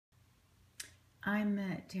I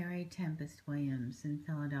met Terry Tempest Williams in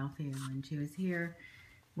Philadelphia when she was here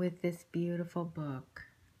with this beautiful book,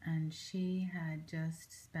 and she had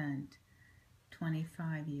just spent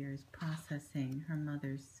 25 years processing her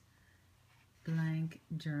mother's blank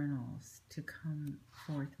journals to come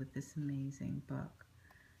forth with this amazing book.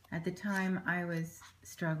 At the time, I was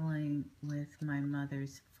struggling with my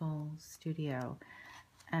mother's full studio,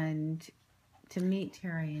 and to meet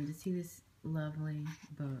Terry and to see this lovely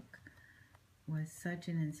book was such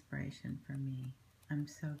an inspiration for me. I'm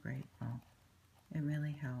so grateful. It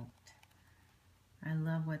really helped. I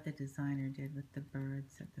love what the designer did with the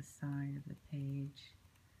birds at the side of the page.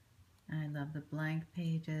 I love the blank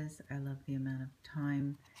pages. I love the amount of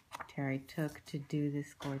time Terry took to do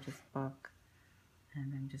this gorgeous book.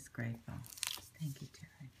 And I'm just grateful. Thank you,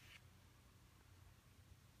 Terry.